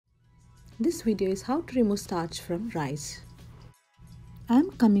This video is how to remove starch from rice. I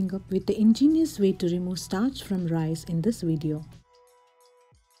am coming up with the ingenious way to remove starch from rice in this video.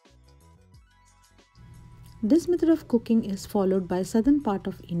 This method of cooking is followed by southern part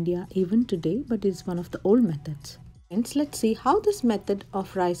of India even today, but is one of the old methods. Friends, let's see how this method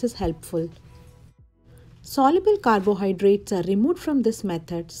of rice is helpful. Soluble carbohydrates are removed from this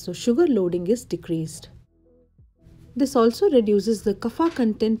method, so sugar loading is decreased. This also reduces the kapha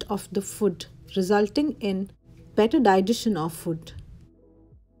content of the food, resulting in better digestion of food.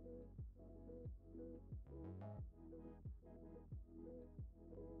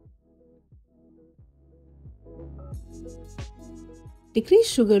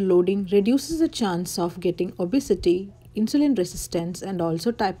 Decreased sugar loading reduces the chance of getting obesity, insulin resistance, and also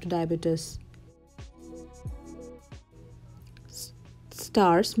type 2 diabetes.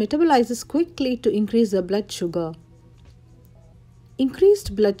 Starch metabolizes quickly to increase the blood sugar.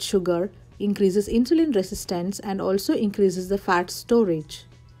 Increased blood sugar increases insulin resistance and also increases the fat storage.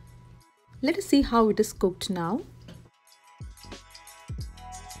 Let us see how it is cooked now.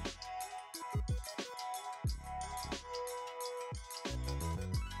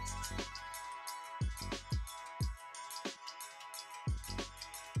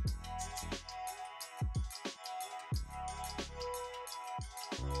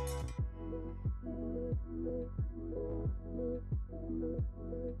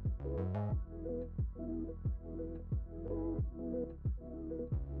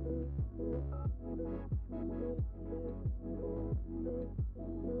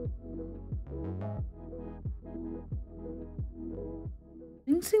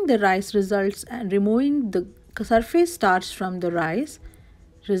 Rinsing the rice results and removing the surface starch from the rice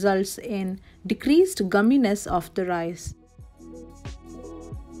results in decreased gumminess of the rice.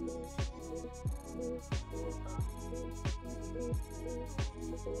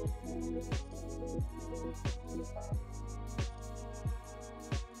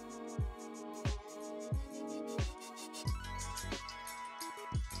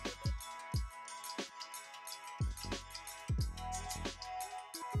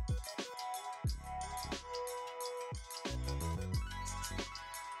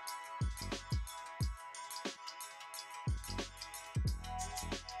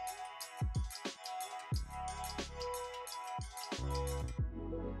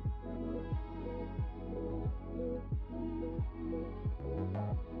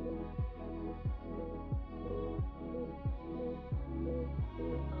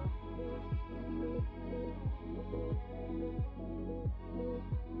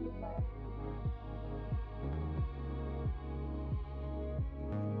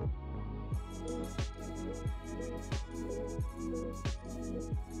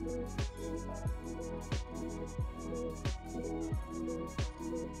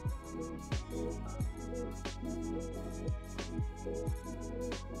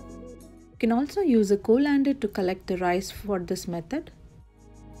 You can also use a colander to collect the rice for this method.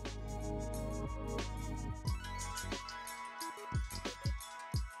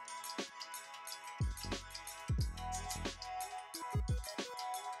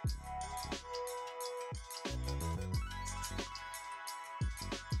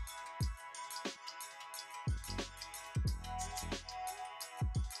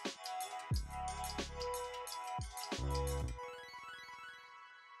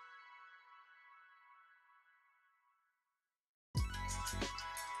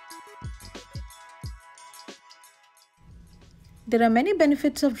 There are many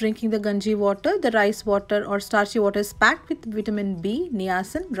benefits of drinking the Kanji water. The rice water or starchy water is packed with vitamin B,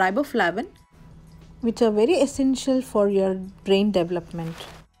 niacin, riboflavin, which are very essential for your brain development.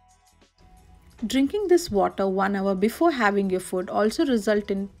 Drinking this water 1 hour before having your food also result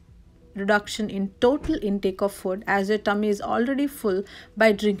in reduction in total intake of food, as your tummy is already full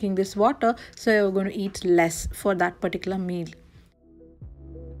by drinking this water, so you're going to eat less for that particular meal.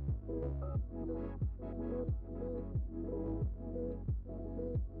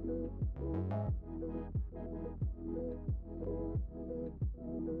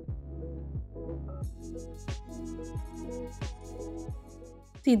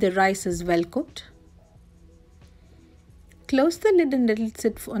 See, the rice is well cooked. Close the lid and let it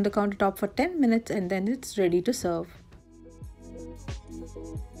sit on the countertop for 10 minutes and then it's ready to serve.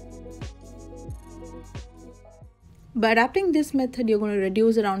 By adapting this method, you're going to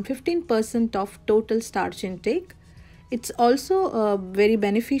reduce around 15% of total starch intake. It's also very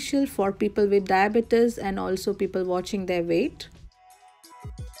beneficial for people with diabetes and also people watching their weight.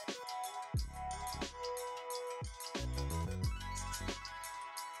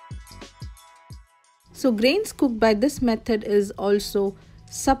 So grains cooked by this method is also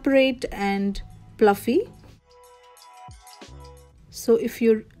separate and fluffy. So if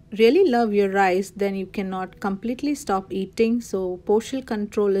you really love your rice, then you cannot completely stop eating. So portion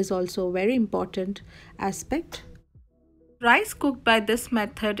control is also a very important aspect. Rice cooked by this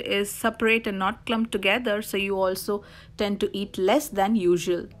method is separate and not clumped together, so you also tend to eat less than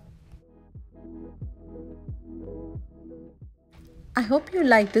usual. I hope you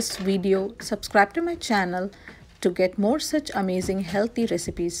like this video. Subscribe to my channel to get more such amazing healthy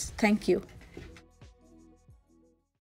recipes. Thank you.